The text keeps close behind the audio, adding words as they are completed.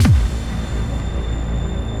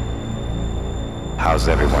How's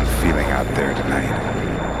everyone feeling out there tonight?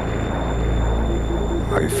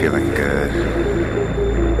 Are you feeling good?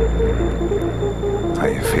 Are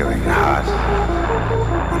you feeling hot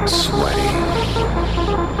and sweaty?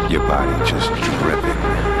 Your body just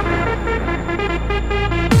dripping.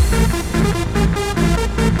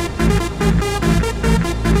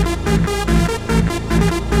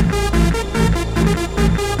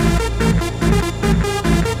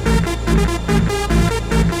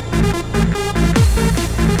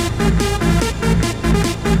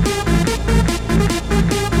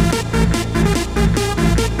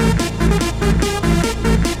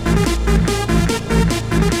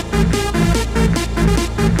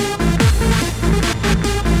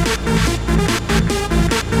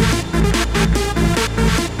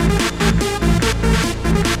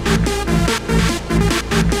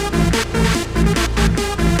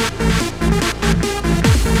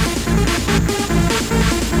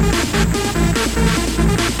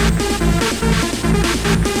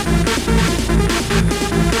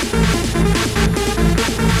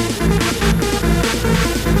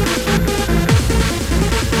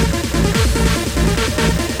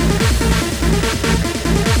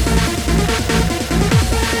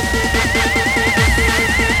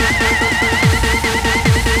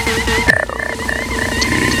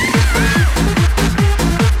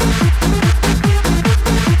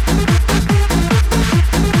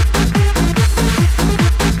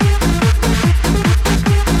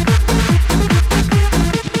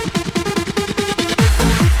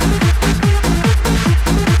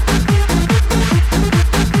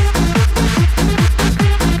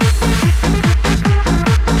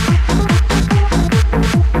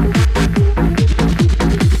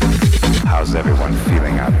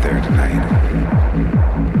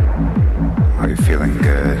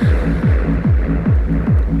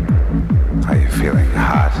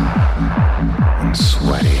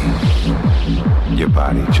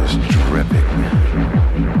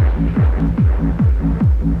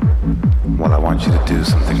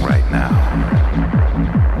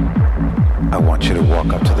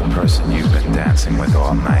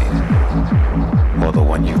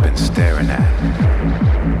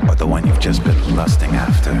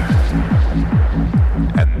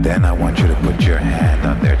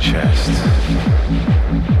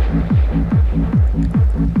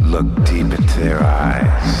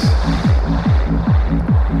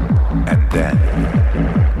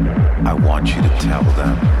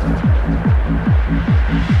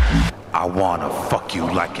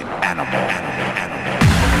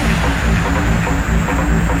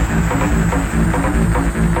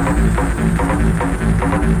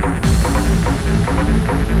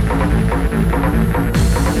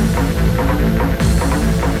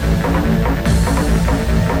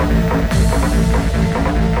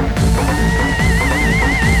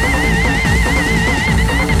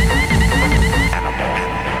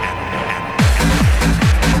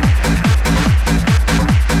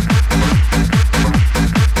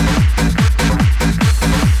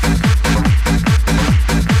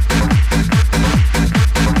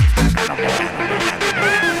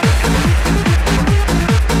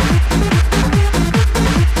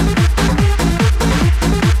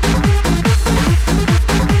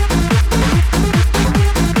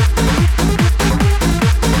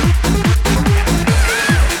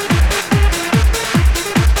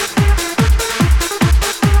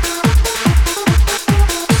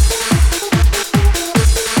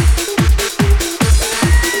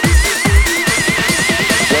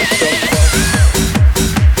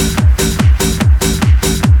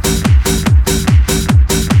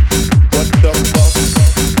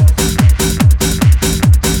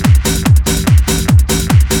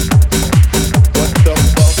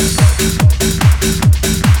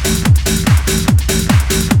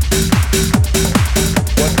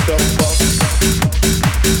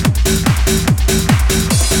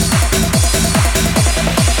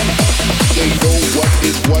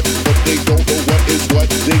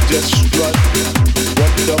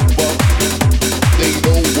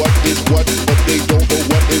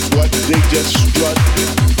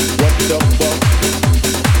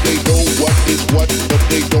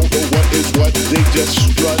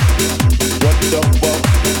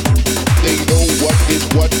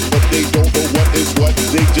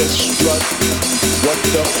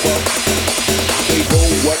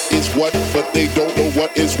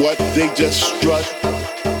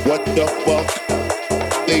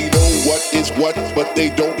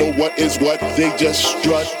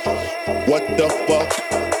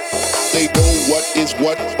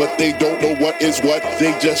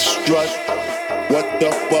 They just strut. What the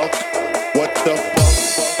fuck? What the fuck?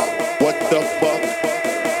 What the fuck?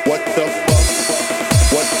 What the fuck?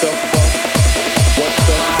 What the fuck? What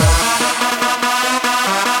the fuck?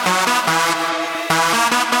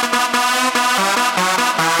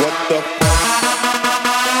 What the fuck?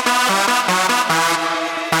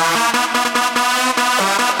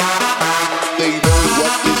 They know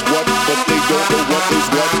what is what, but they don't know what is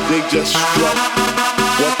what. They just strut.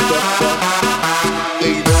 What the fuck?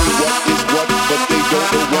 They know what is what, but they don't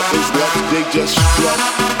know what is what. They just strut.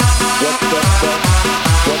 What the fuck?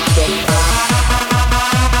 What the fuck?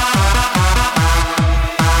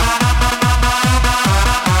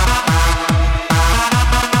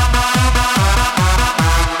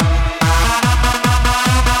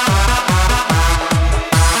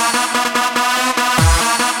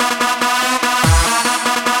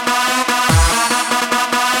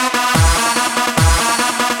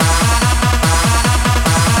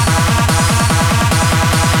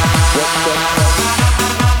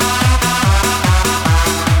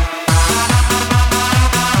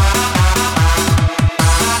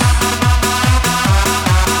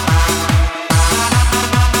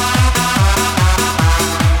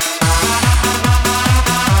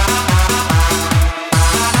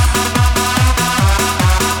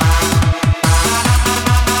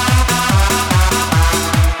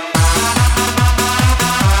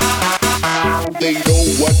 They know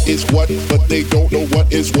what is what, but they don't know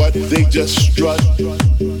what is what. They just strut.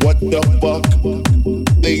 What the fuck?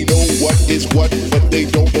 They know what is what, but they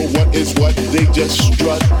don't know what is what. They just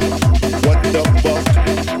strut. What the fuck?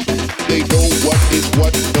 They know what is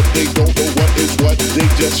what, but they don't know what is what. They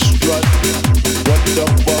just strut. What the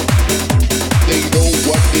fuck? They know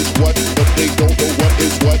what is what, but they don't know what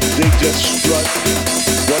is what. They just strut.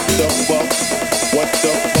 What the fuck? What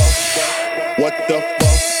the fuck? What the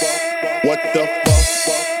fuck? What the fuck?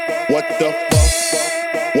 What the fuck?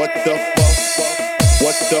 What the fuck?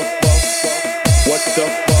 What the fuck? What the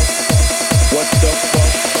fuck? What the fuck?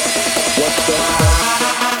 What the fuck?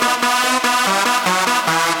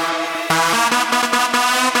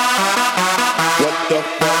 What the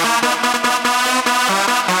fuck?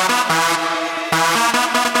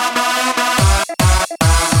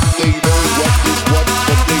 They know what is what,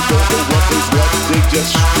 but they don't know what is what. They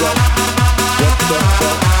just strut. What the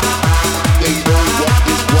fuck? They know what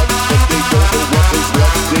is what, but they don't know what is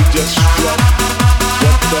what. They just strut.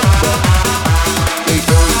 What the fuck? They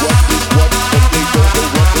know what is what, but they don't know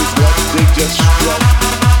what is what. They just strut.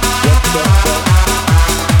 What the fuck?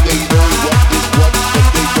 They know what is what, but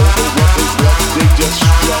they don't know what is what. They just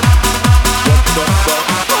strut. What the fuck?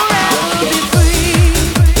 What the fuck?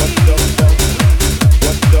 What the fuck? What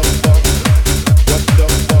the fuck? What the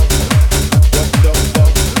fuck?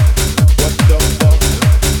 What the fuck? What the fuck?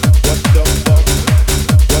 What the fuck?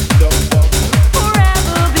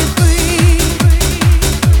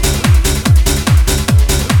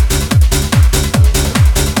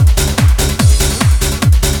 What the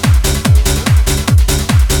fuck?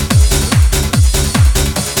 Forever be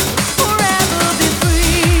free. Forever be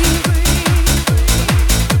free.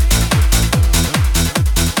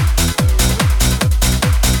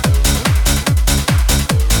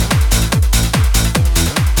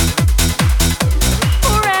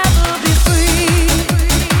 Forever be free.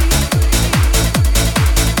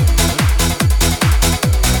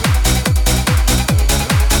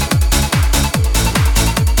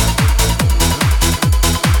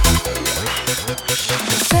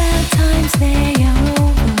 Bad times they are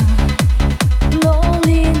over,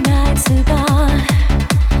 lonely nights are gone.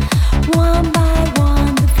 One by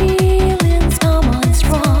one the feelings come on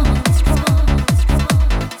strong.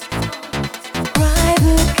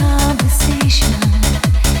 Private conversation,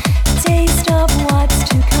 taste of what's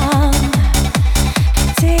to come.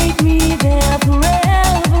 Take me there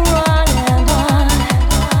forever on and on.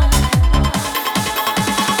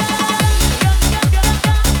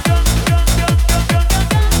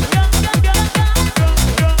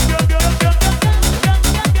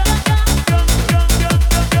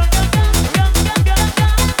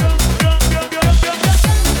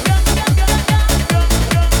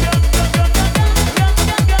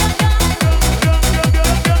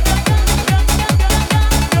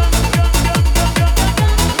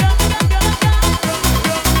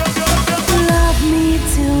 Love me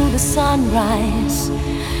till the sunrise,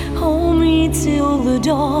 hold me till the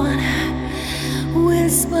dawn.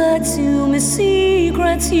 Whisper to me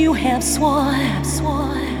secrets you have sworn.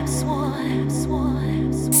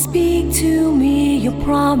 Speak to me your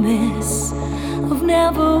promise of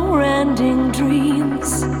never-ending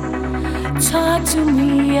dreams. Talk to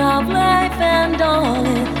me of life and all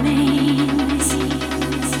it means.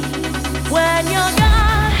 When you're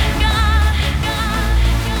gone,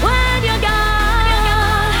 when you're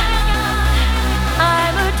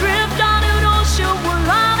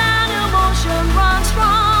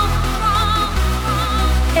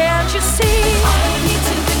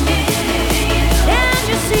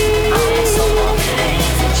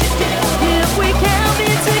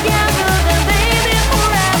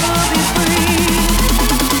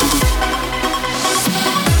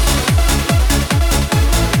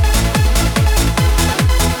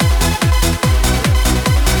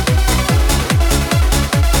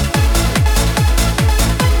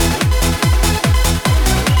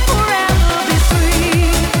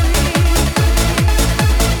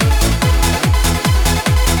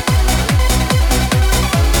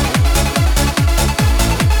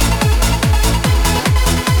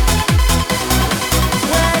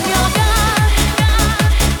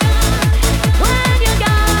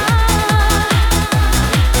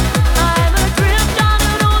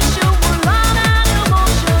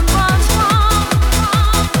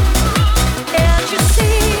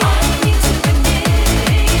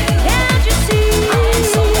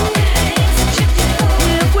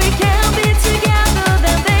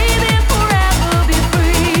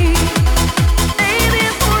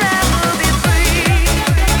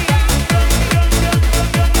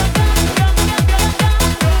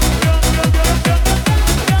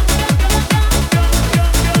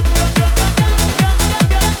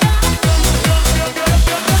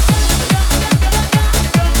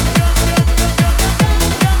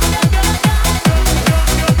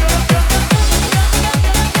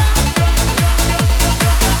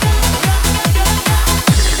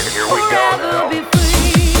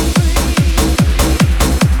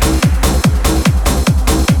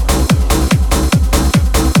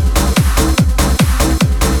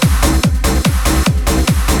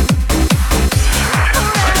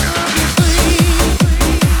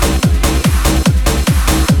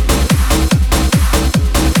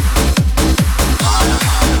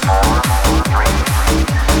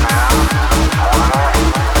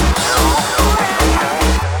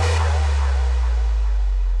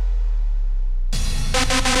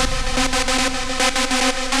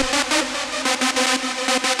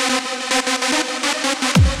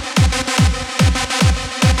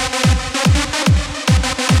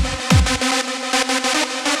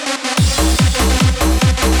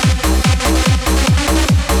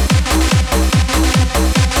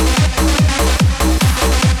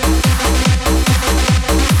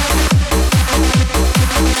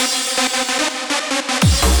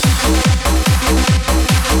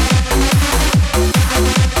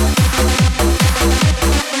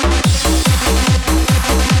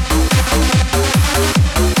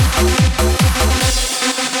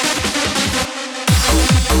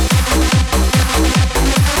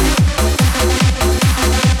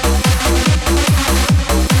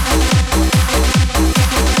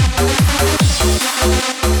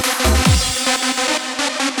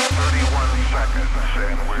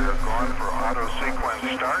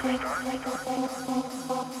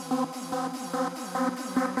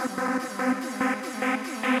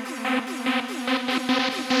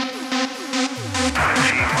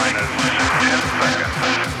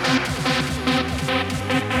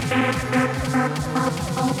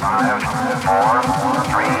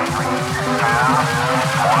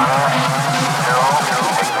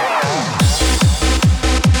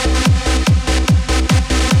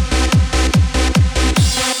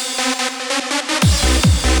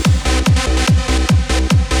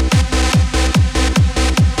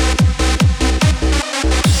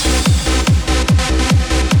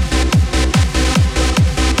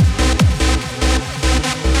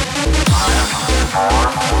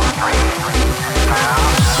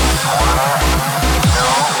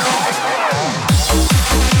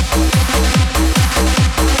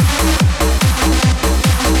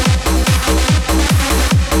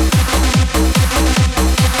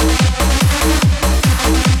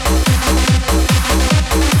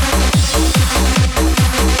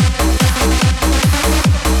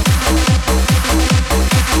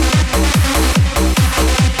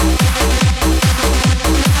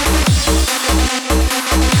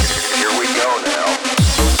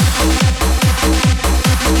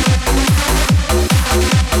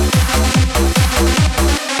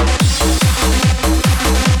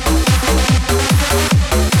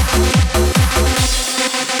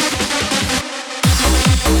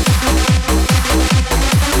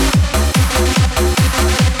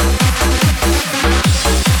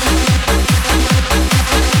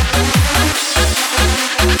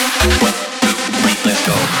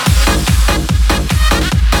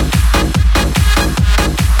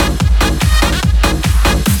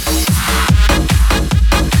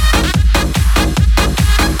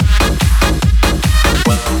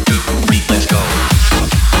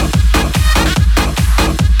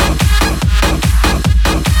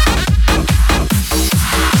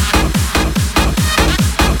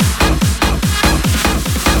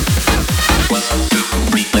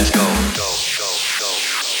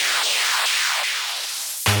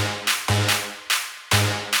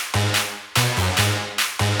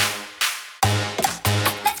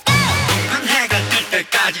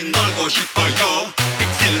때까지 놀고 싶어요.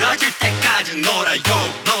 쓰러질 때까지 놀아요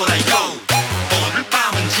놀아요. 오늘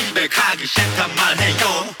밤은 집에 가기 싫단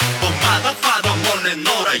말해요. 엄마도 파도 몰래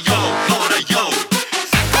놀아요 놀아요.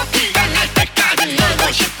 쌍꺼기가 날 때까지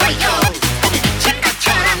놀고 싶어요. 미친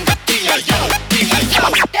것처럼 더 뛰어요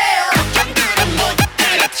뛰어요. 걱정들은 모두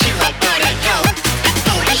때려치워버려요.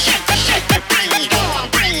 빅토리 shake it shake it bring it on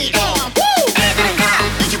bring it on. 애들은 가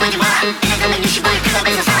뒤집어지 마. 이런 거면 65일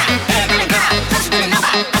클럽에서 사. 애들은 가 가수들은 나와.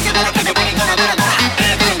 어쩌다가 그들까지 돌아 돌아 돌아.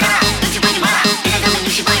 애들은 가 뒤집어지 마. 이런 거면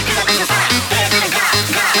 65일 클럽에서 사. 애들은 가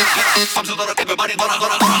밤새도록 everybody 돌아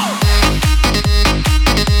돌아 돌아.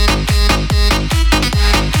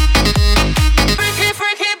 Freaky,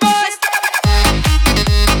 freaky boys.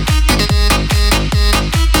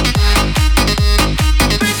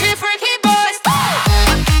 Freaky, freaky boys.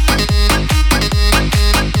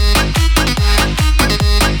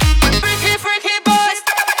 Freaky, freaky boys.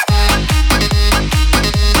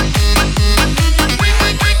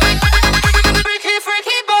 Freaky,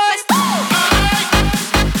 freaky boys.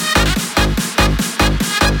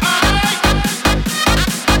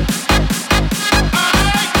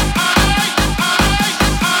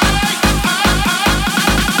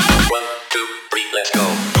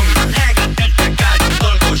 해가 뜰 때까지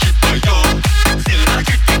놀고 싶어요. 쓰러질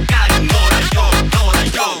때까지 놀아요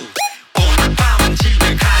놀아요. 오늘 밤은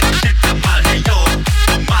집에 가기 싫단 말해요.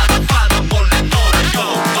 엄마도 파도 몰래 놀아요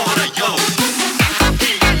놀아요.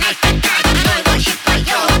 쌍꺼기가 날 때까지 놀고 싶어요.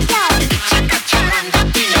 미친 것처럼 더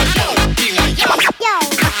뛰어요 뛰어요.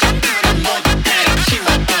 걱정들은 모두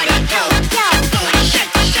때려치워버려요. 빅토리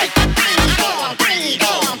shake it shake it bring it on bring it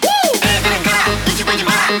on. 애들은 가 뒤집어지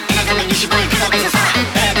마. 이런 거면 25일 클럽에서 사.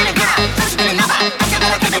 애들은 가 가수들은 나와.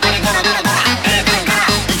 어쩌다가 그들까지 돌아 돌아 돌아. 애들은 가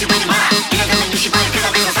뒤집어지 마. 이런 거면 25일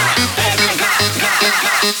클럽에서 사. 애들은 가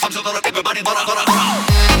밤새도록 everybody 돌아 돌아 돌아.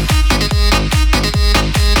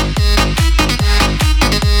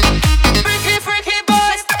 Freaky, freaky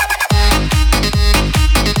boys.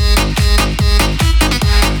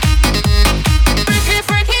 Freaky,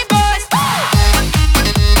 freaky boys.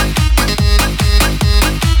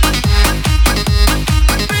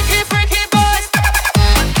 Freaky, freaky boys.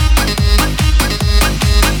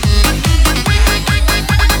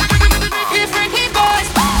 Freaky, freaky boys.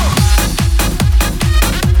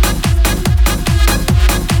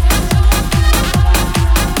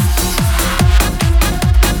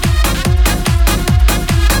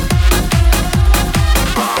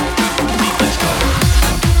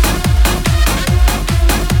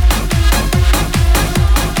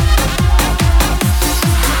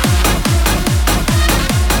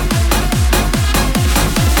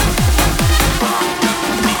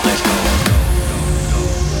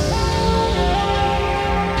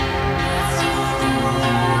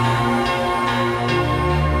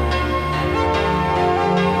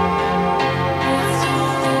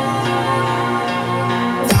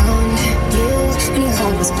 Found you when your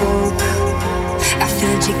heart was broke. I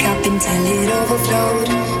filled your cup until it overflowed.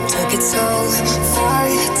 Took it so far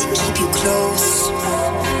to keep you close.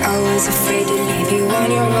 I was afraid to leave you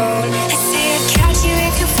on your own. I say I'd catch you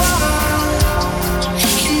if you fall,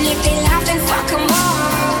 and if they laugh, then fuck 'em all.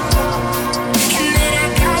 And then I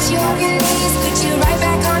got you on your knees, put you right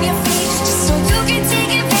back on your feet, just so you can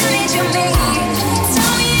take advantage of me.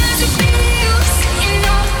 Tell me how's it feel, sitting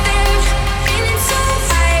up there, feeling so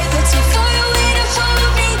high, but too far away to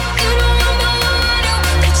hold me. You know I'm the one who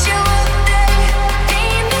put you up there,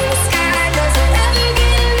 name in the sky, doesn't ever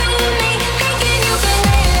get lonely. Thinking you can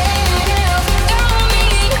live on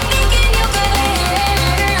me.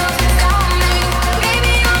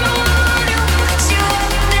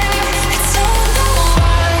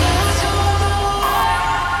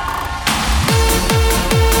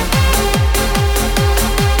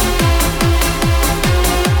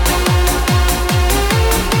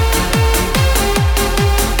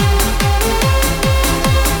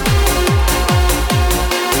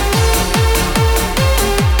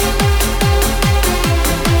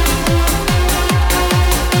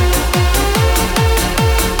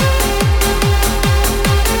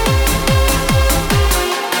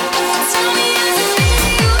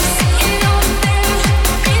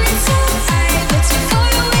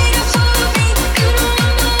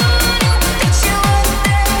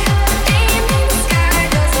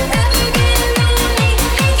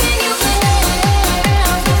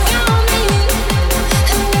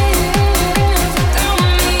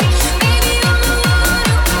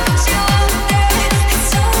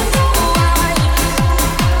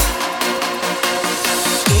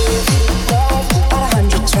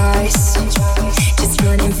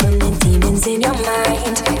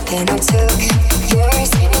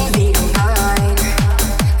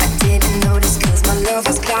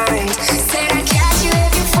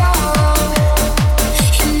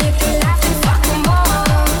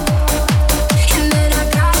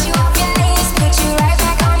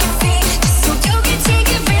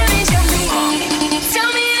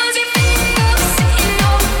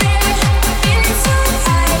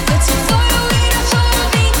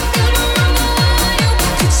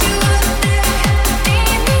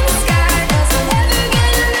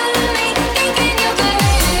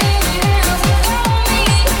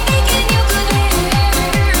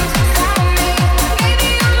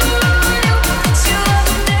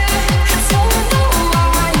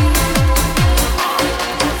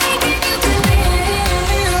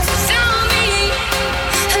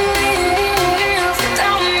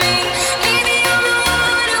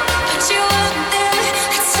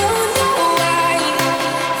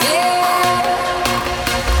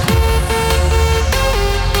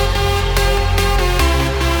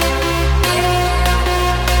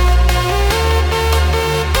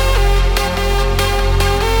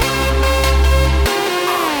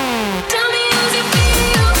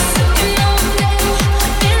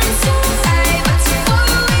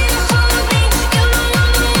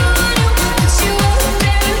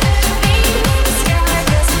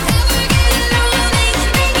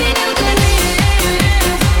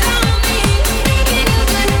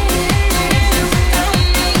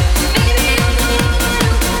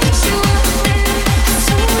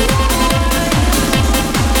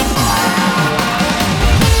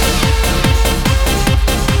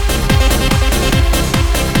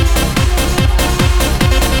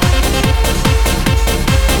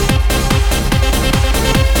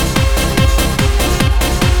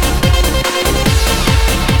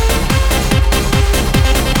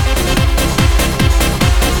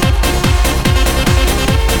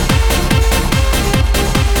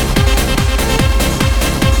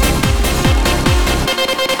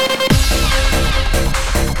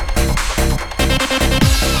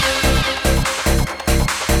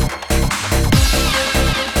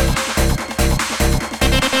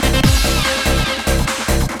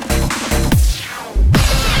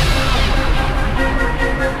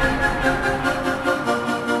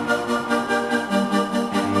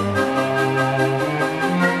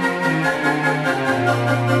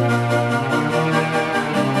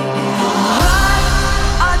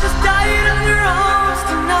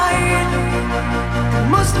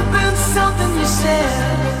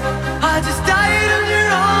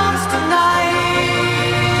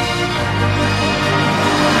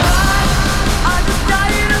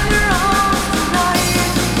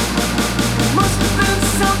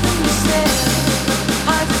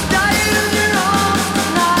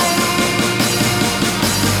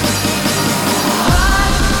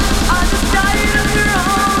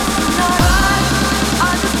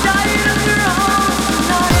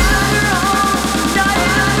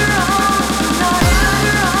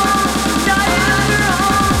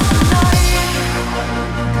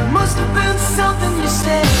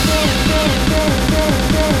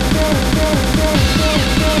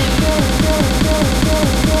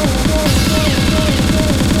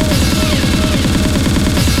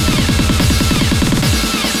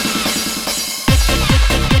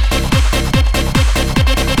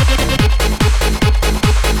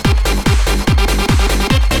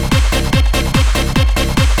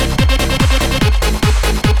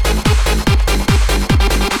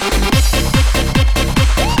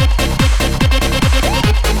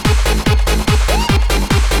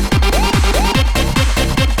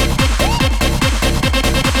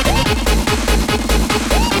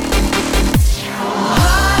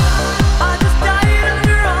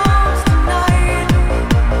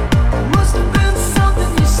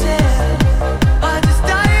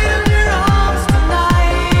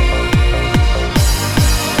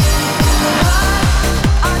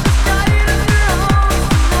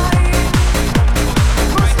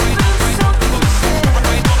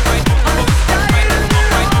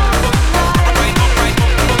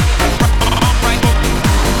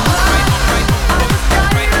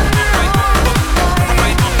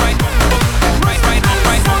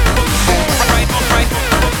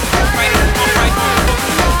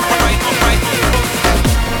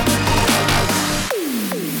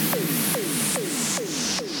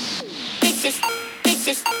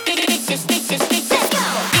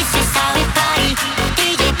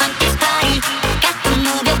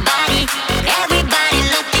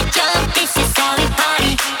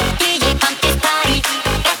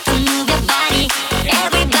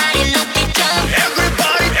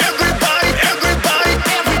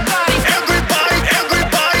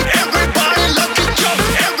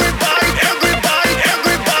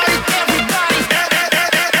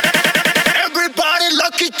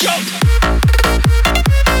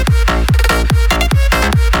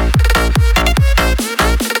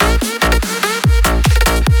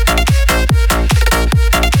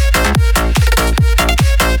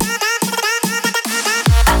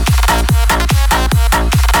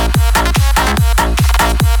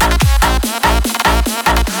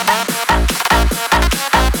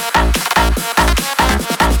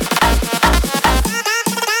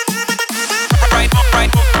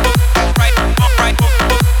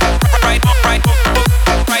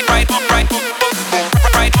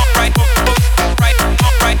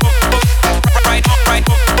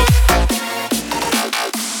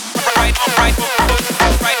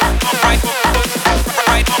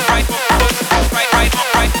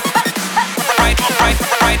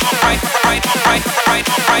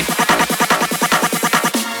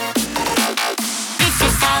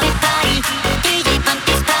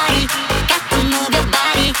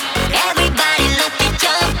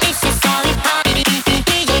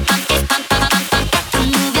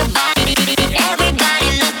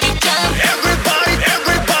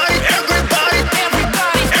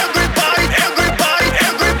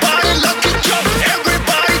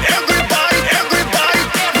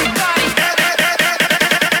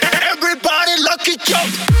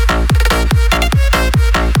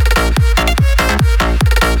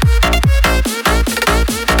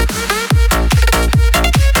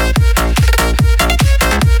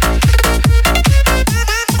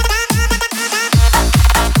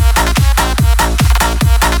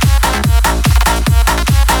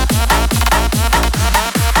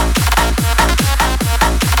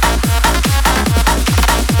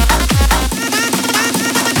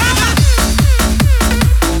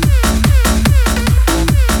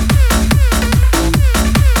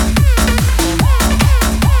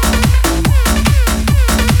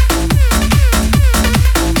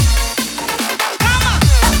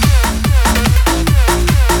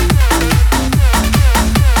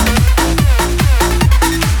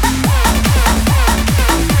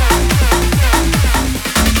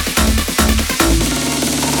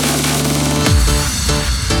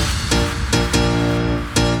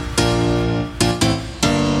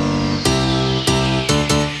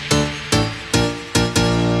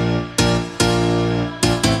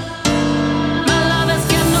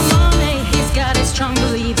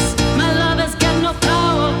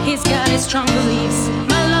 strong beliefs.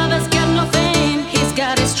 My lover's got no fame, he's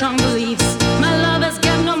got his strong beliefs. My lover's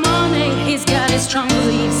got no money, he's got his strong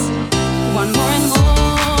beliefs. Want more and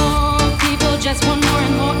more, people just want more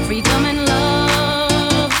and more freedom and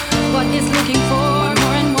love. What he's looking for, want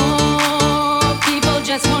more and more, people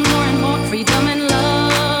just want more and more freedom and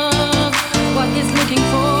love. What he's looking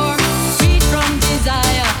for, freed from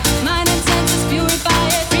desire, mind and senses purify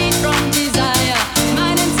it. Freed from desire,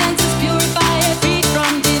 mind and senses purify it. Freed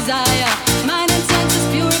from desire, mind and senses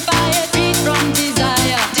purify it. Freed from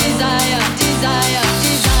desire, desire, desire,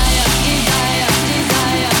 desire, desire,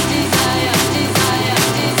 desire, desire, desire,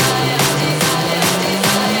 desire,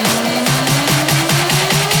 desire.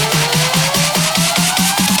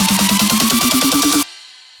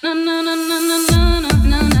 Na na na na na na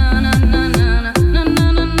na na na na na na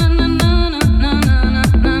na na.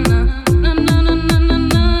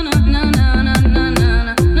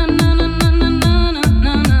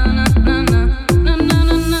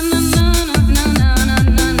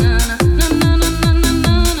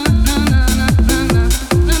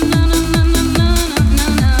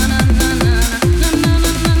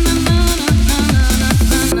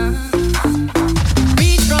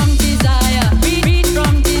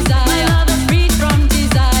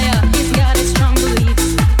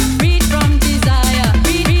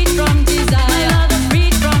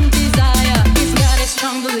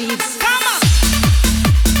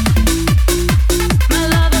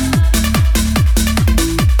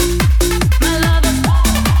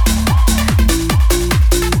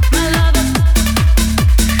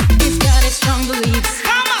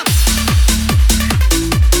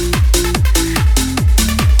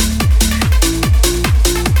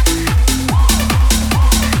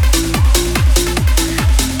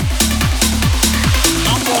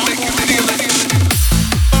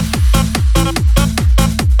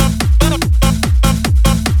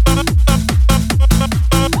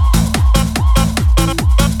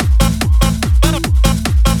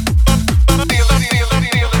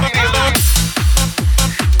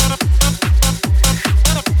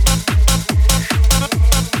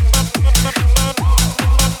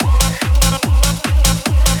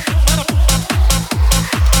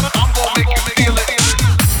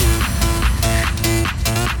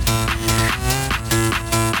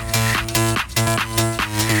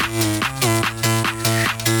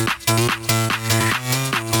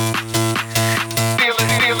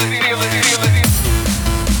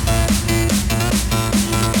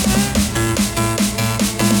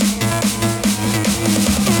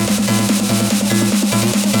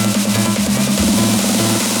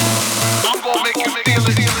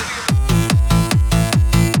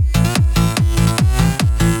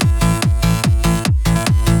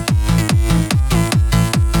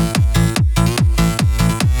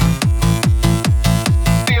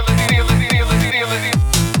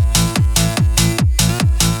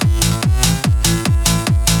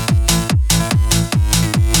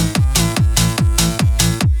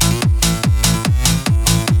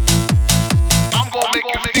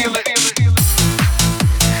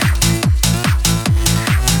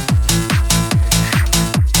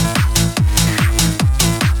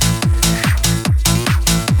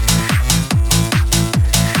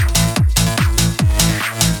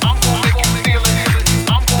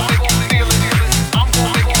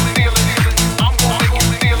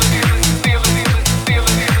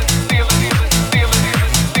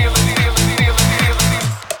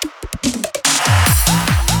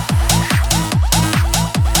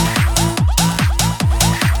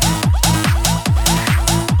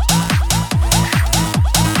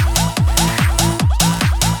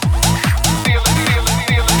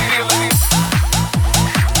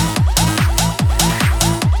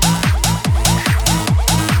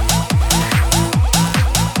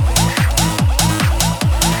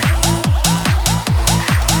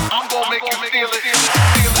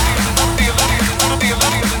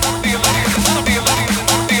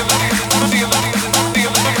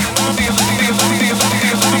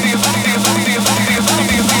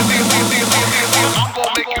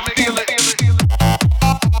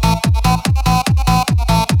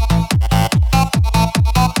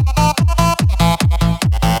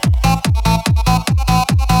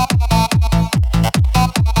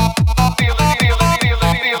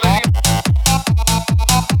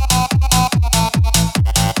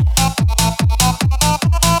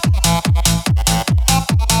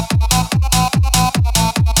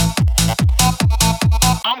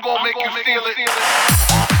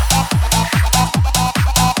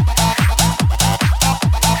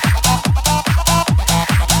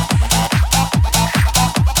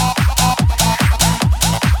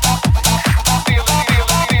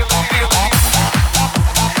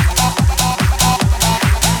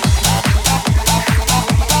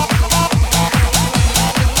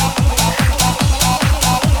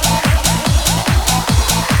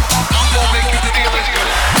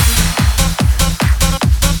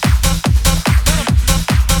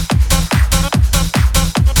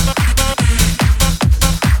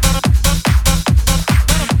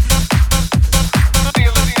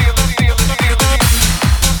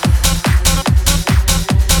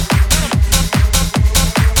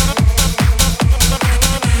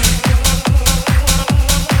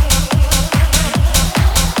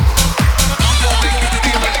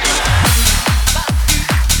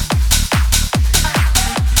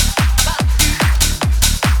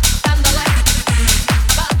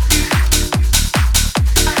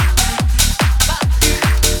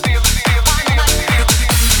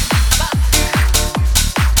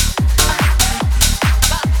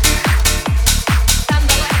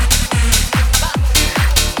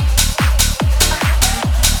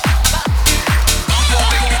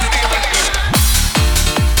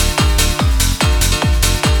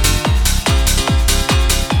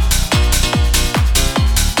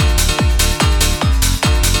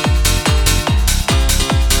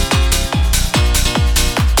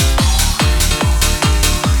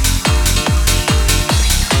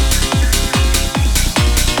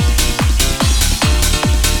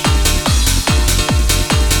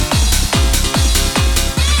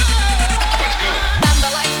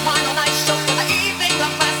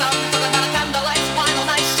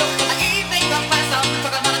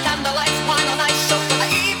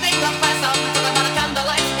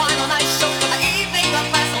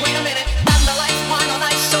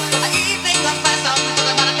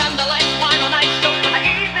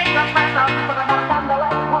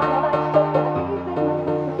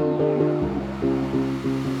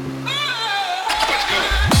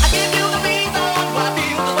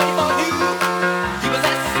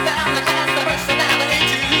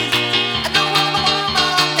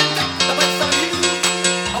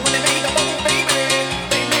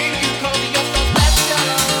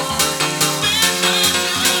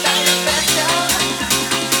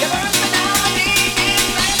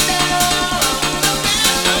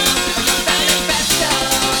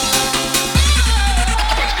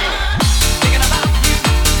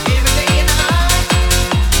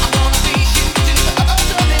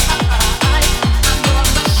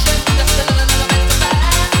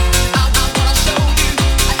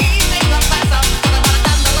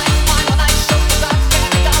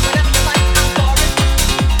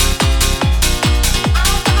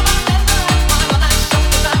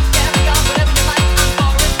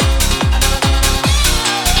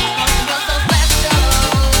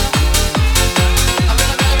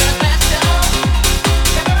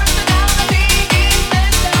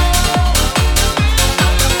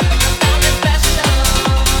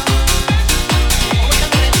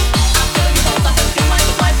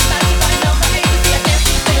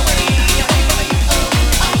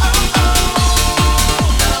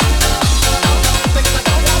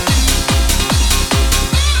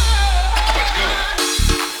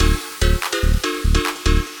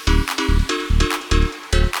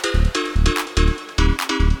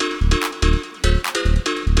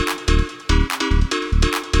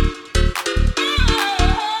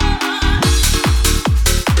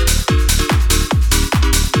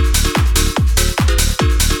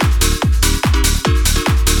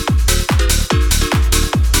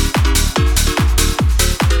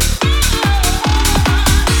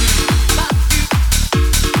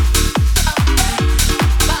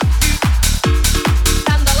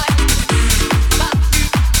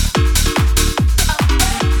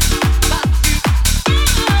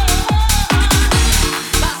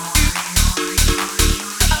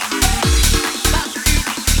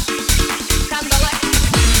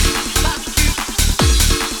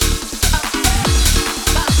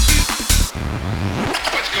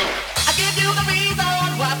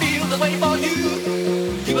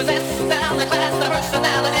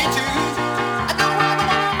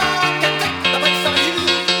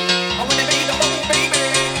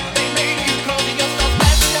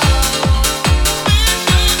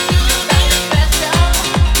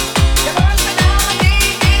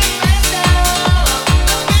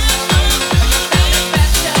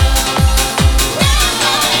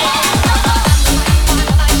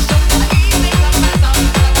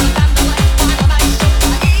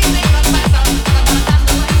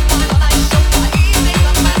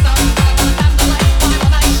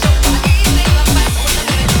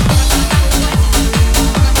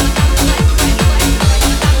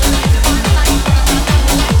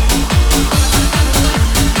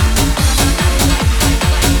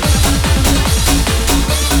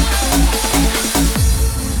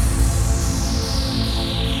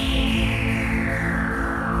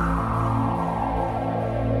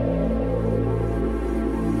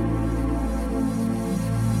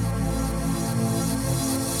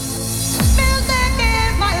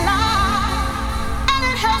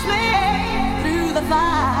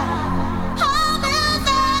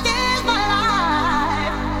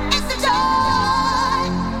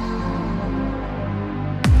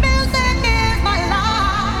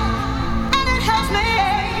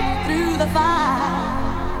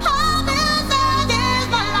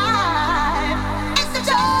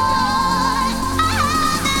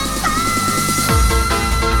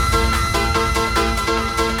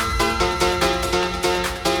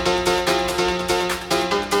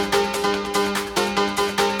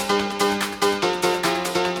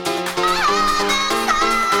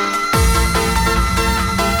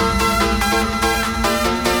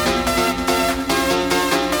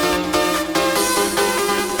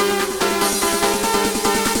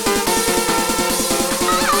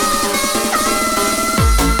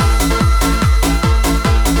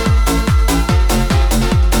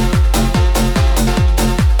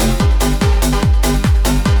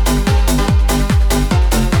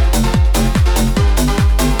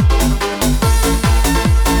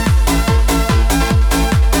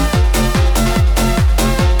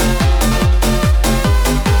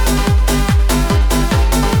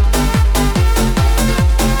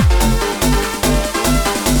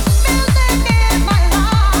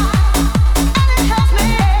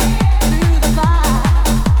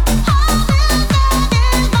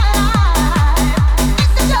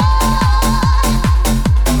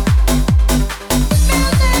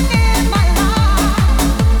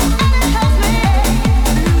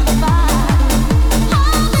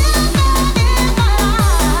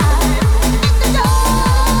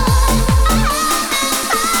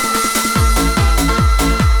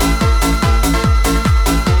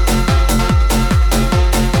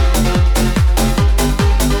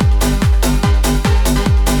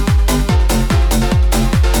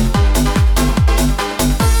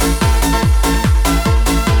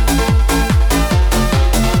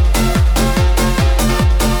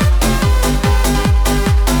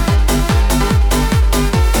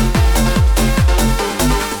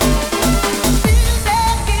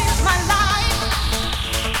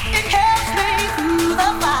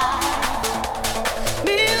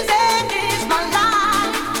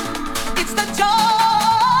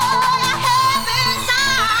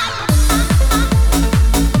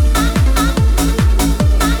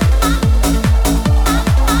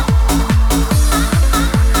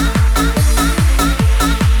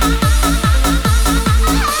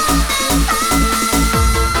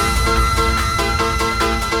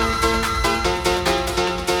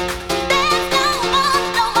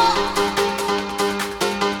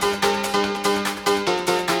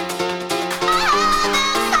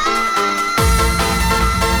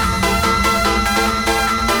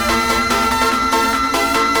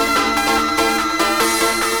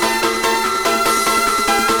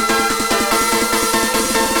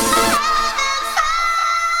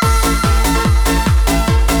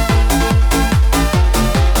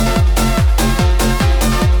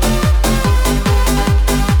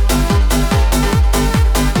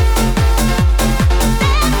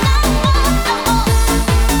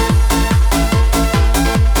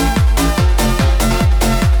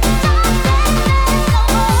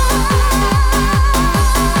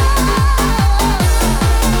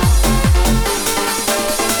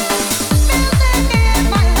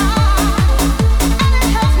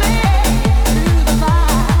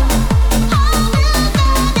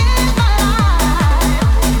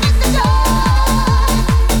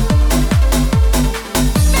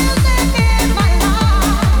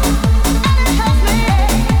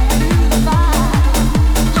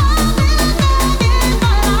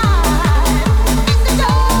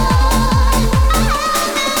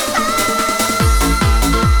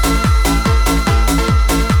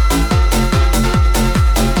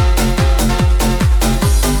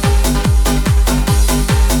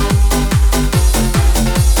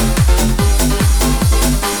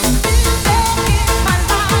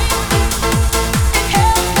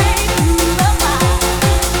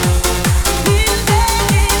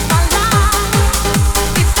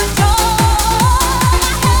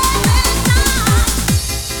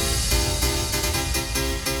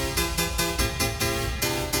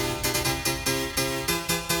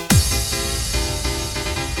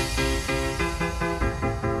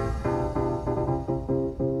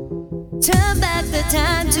 Turn back the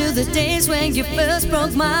time to the days when you first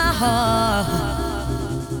broke my heart.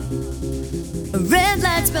 Red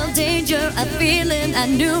lights spell danger, a feeling I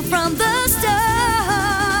knew from the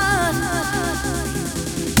start.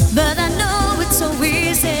 But I know it's so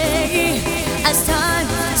easy as time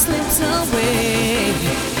slips away.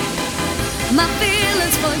 My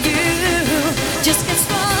feelings for you just get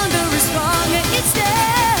stronger and stronger each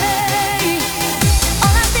day.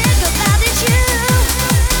 All I think about is you.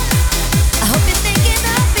 I hope you're thinking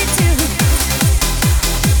of me too.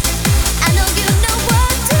 I know you know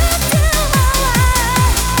what to do.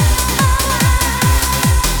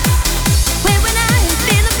 When I am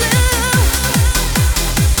feeling blue,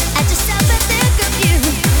 I just stop and think of you.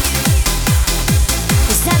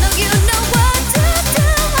 'Cause I know you know what to do.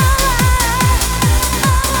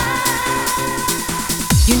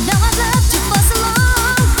 You know I loved you for so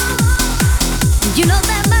long. You know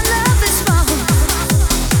that my love is wrong.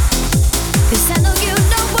 'Cause I know you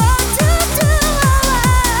know what to do.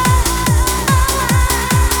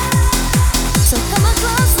 So come on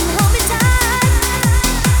close and hold me tight.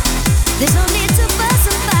 There's no need to fuss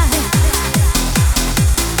and fight.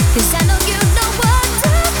 'Cause I know you know what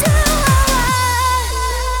to do.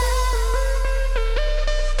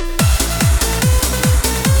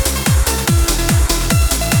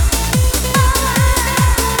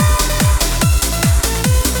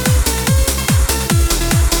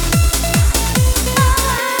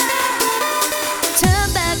 Turn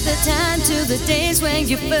back the time to the days when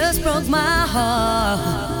you first broke my heart.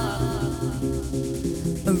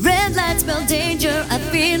 Red lights spell danger, a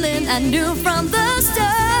feeling I knew from the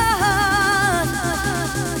start.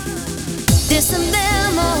 Distant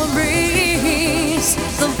memories,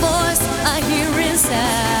 the voice I hear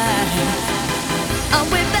inside. I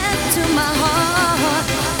went back to my heart,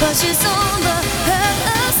 but she's on the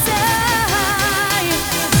other side.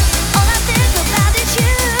 All I think about is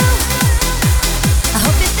you. I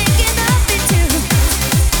hope you're thinking of me too.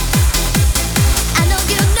 I know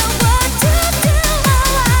you know what to do.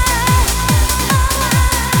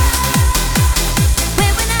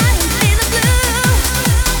 When I am feeling blue,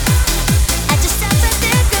 I just stop and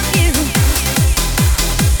think of you.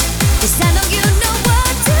 'Cause I know you know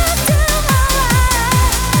what to do.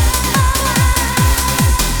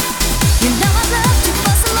 You know I loved you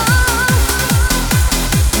for so long.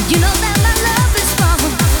 You know that my love is wrong.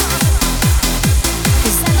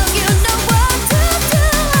 'Cause I know you know what to do.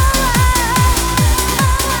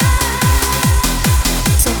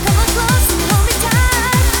 So come on close and hold me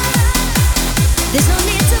tight. There's no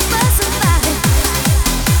need to fuss and fight.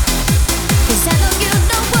 'Cause I know you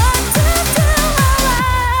know what to do.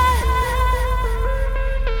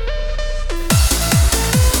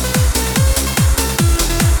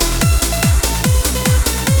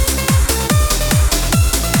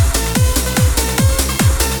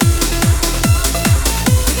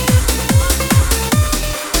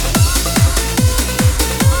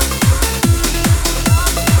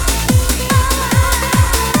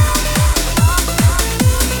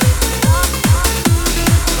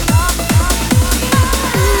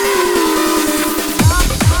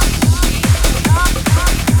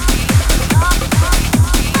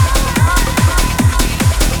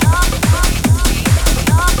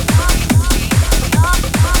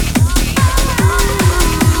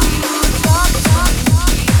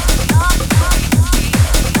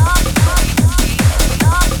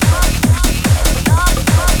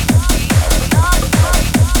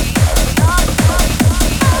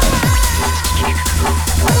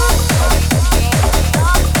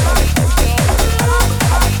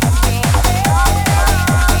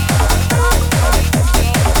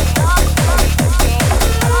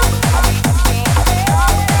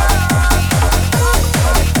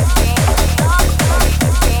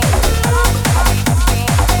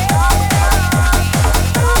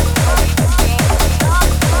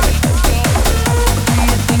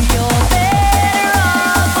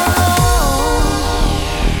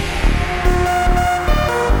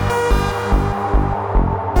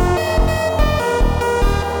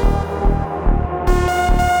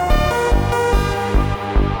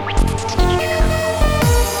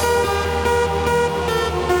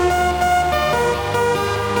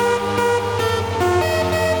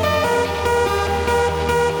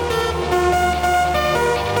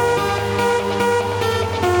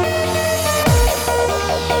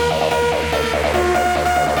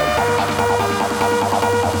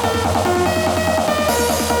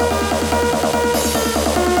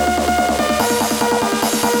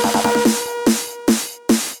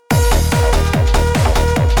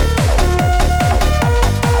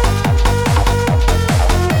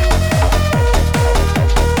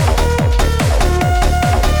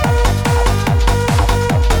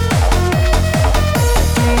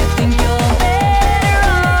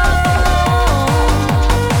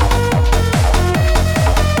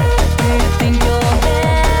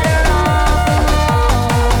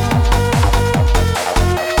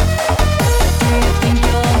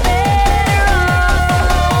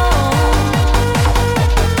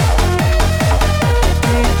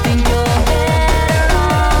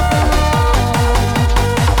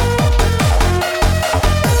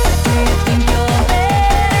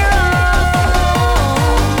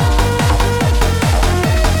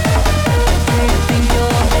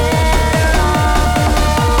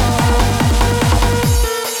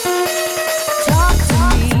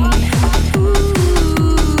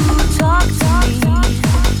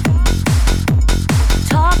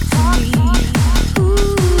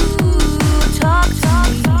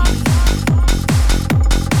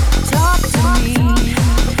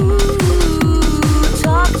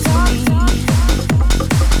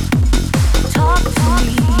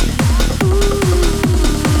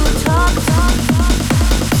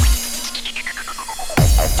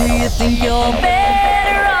 you think you're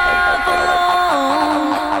better off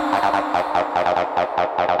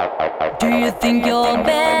alone? Do you think you're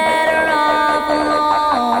better off alone?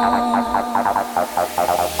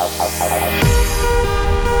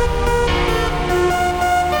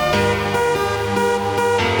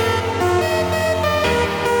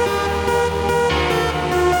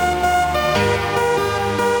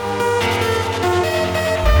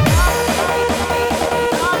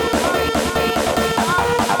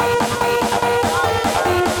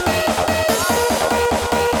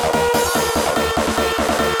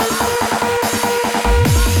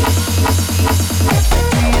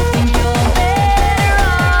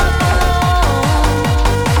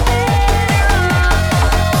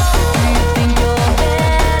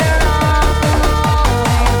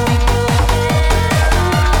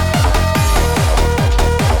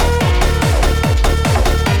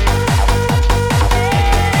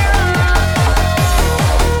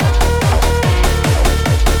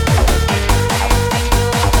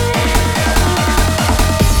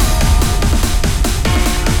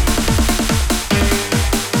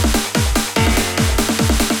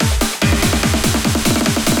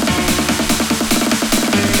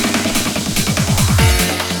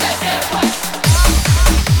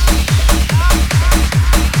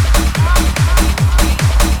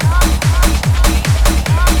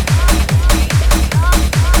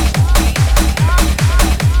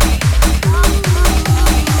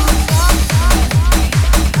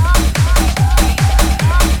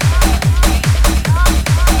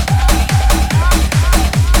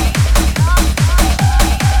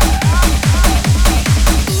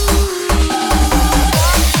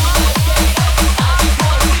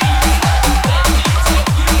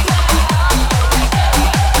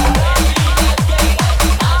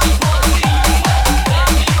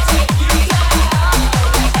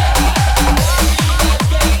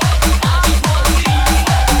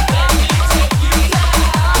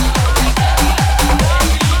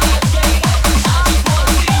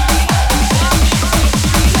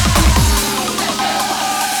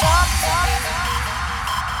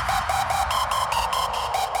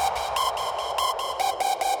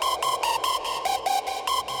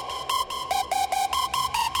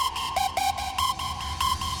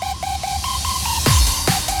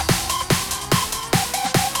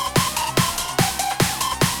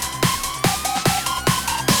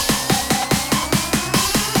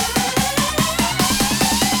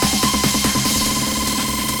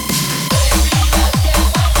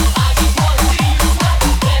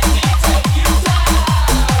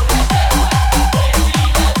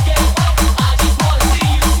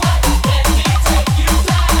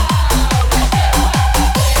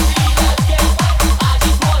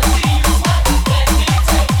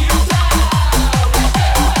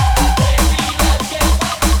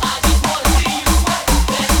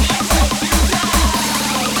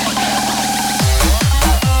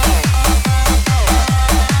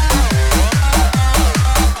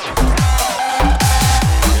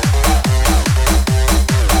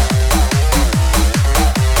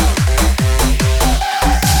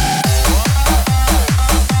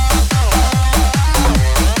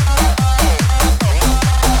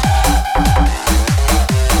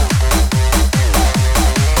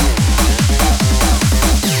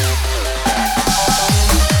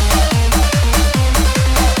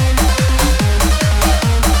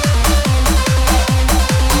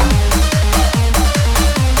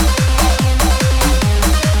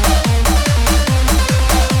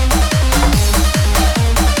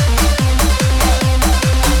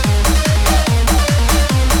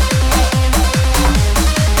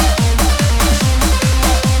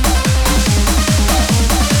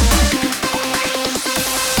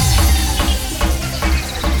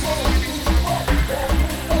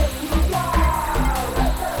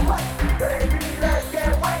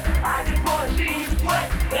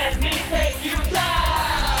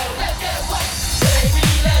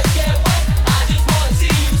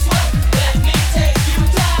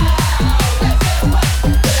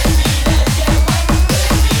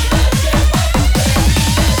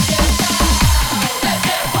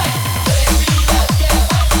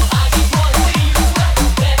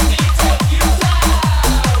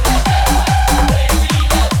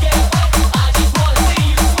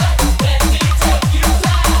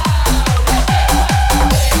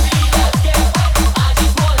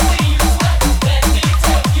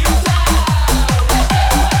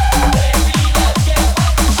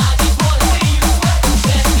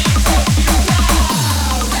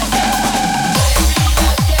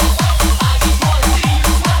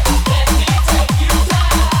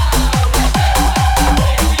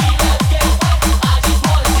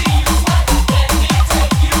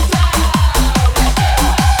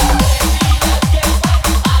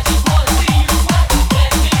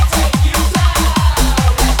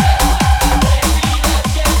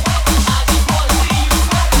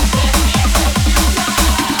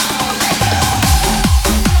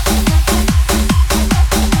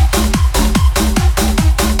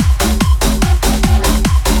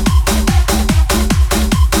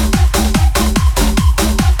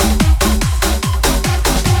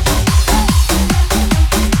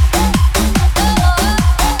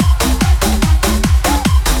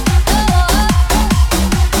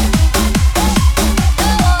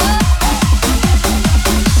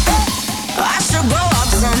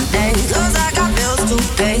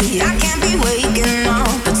 I can't be waking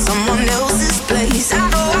up at someone else's place. I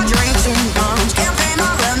know I drank too much, can't pay my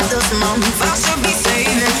rent this month. I should be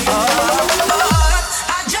saving up.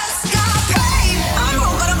 I just got paid. I'm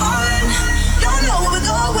broke out of all. Don't know where we're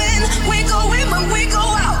going. We're going when we go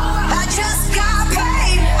out. I just got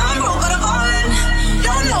paid. I'm broke out of all.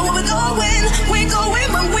 Don't know where we're going. We're going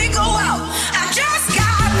when we go out. I just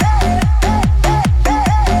got paid.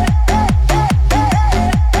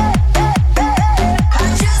 I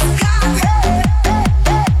just got paid.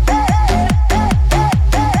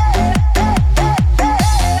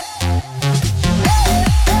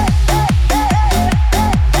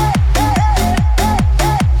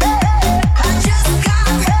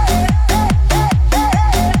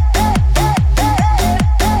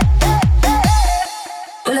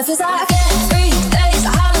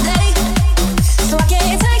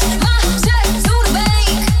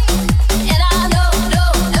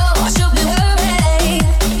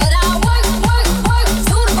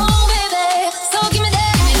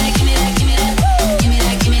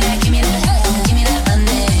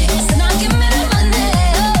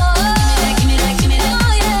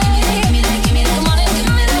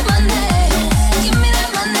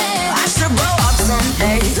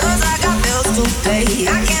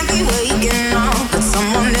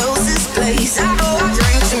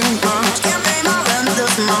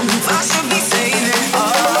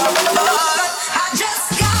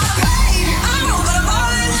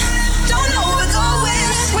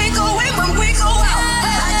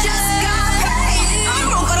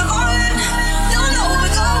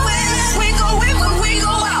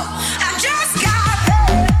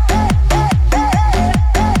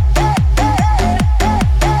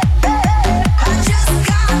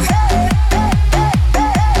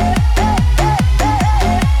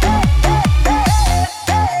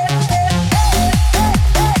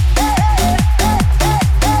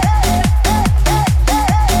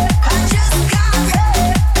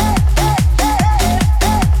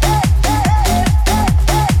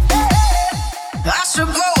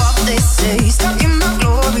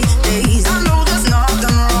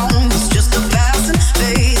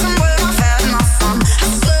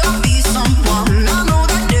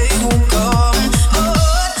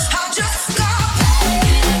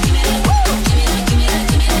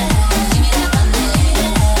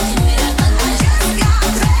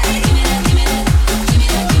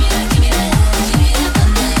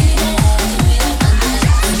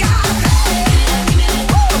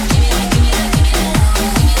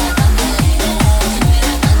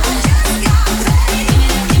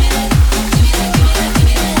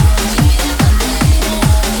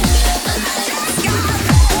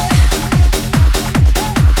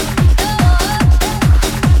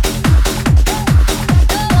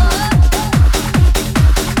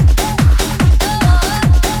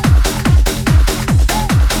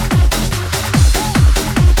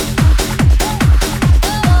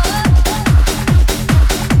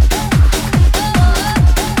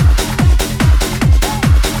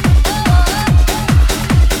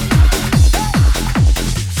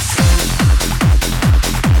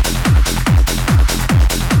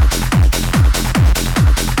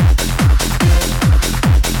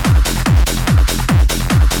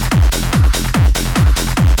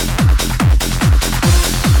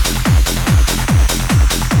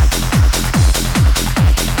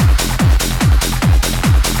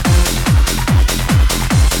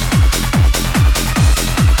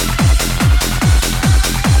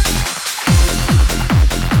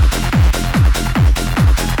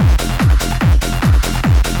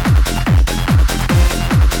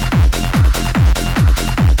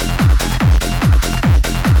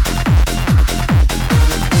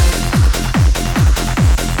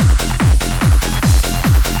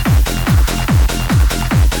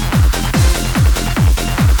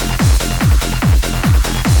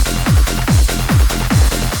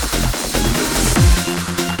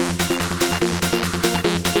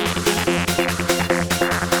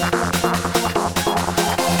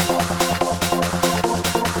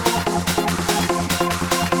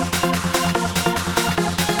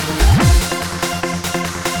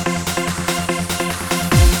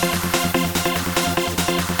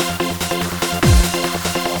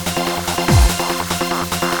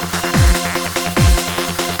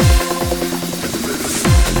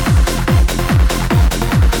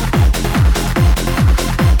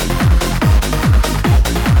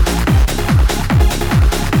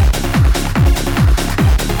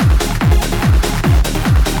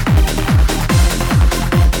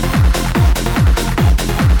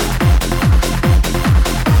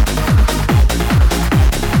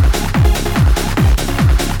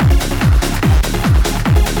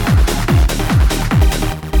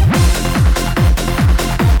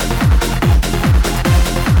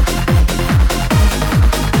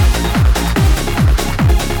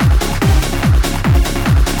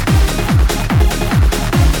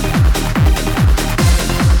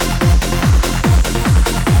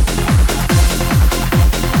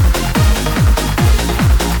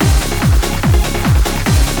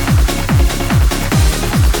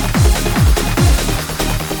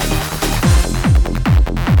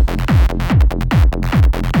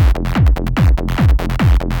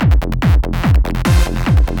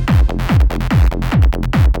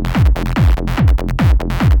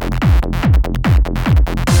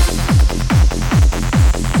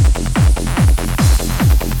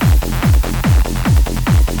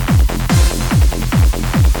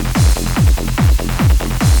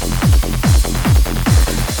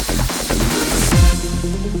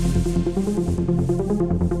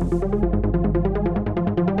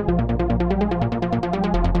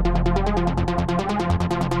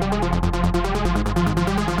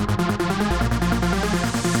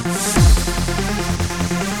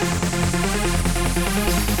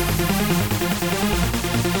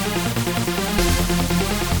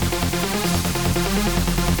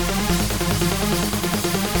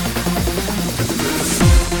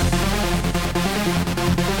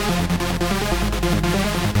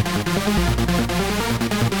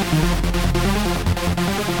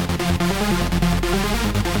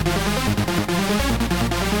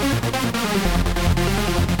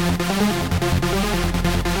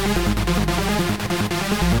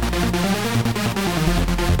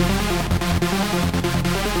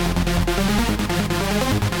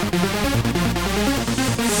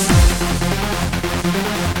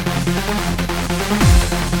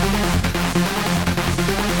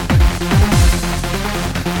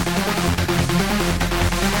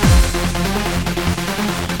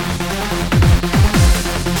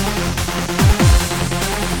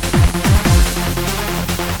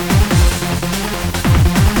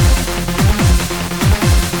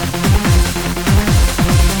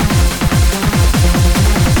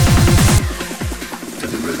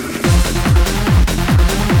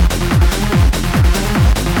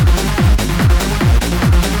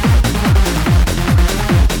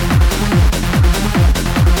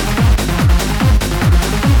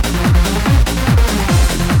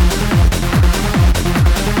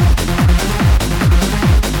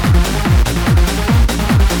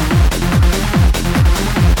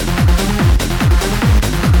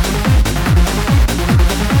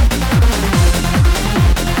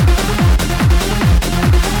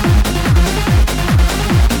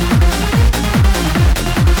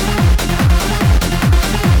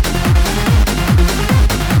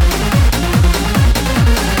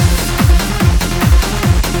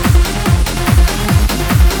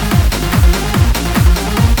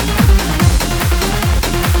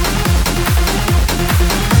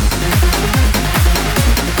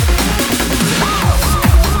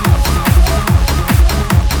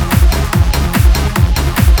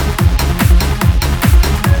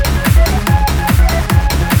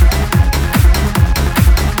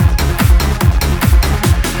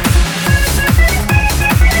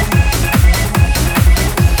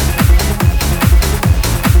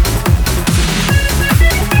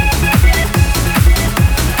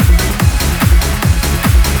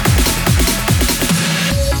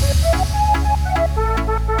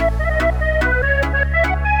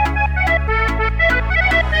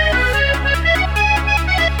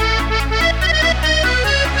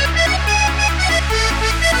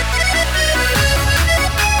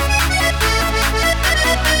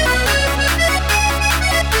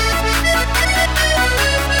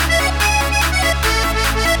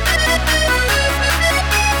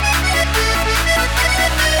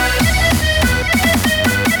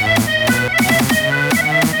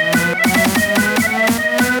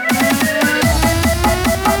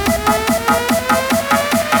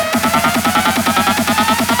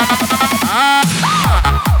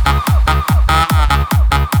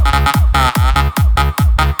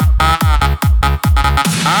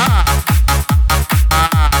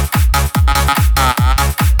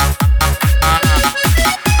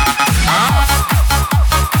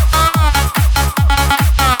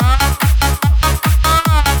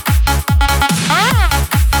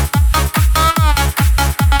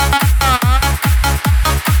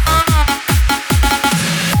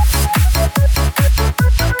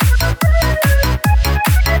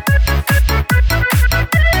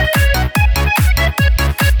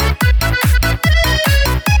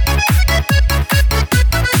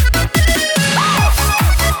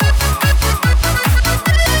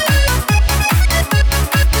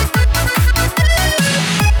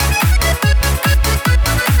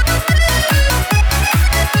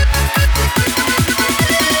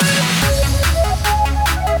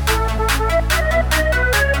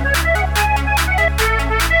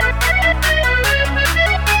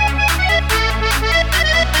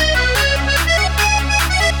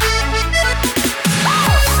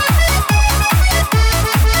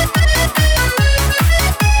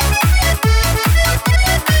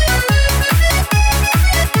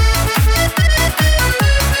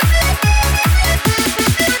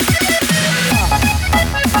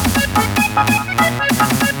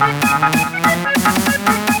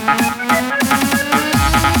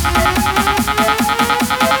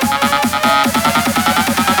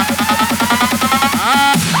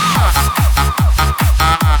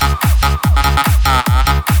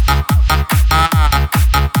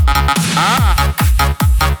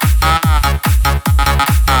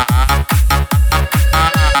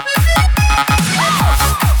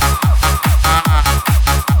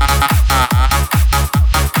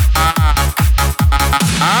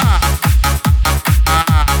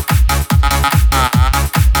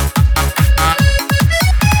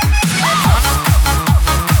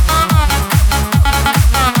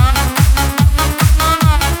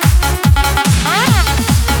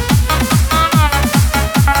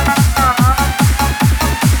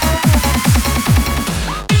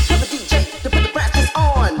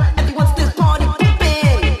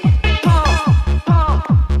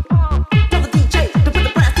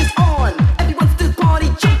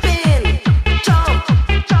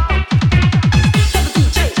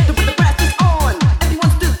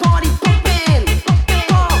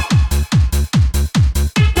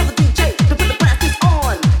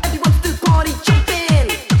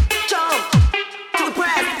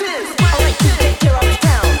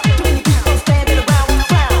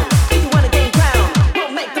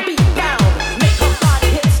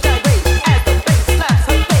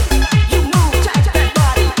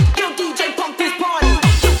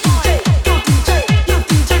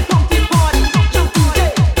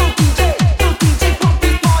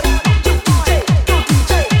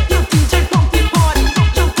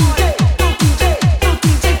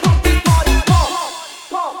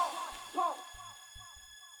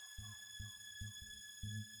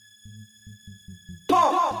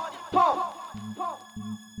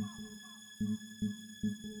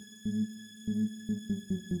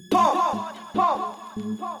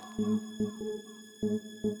 Tell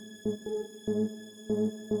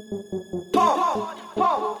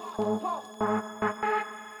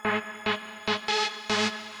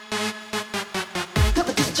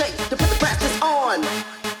the DJ to put the practice on.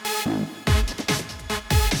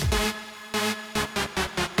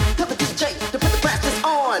 Tell the DJ to put the practice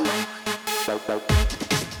on.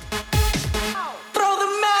 Throw the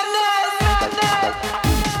madness.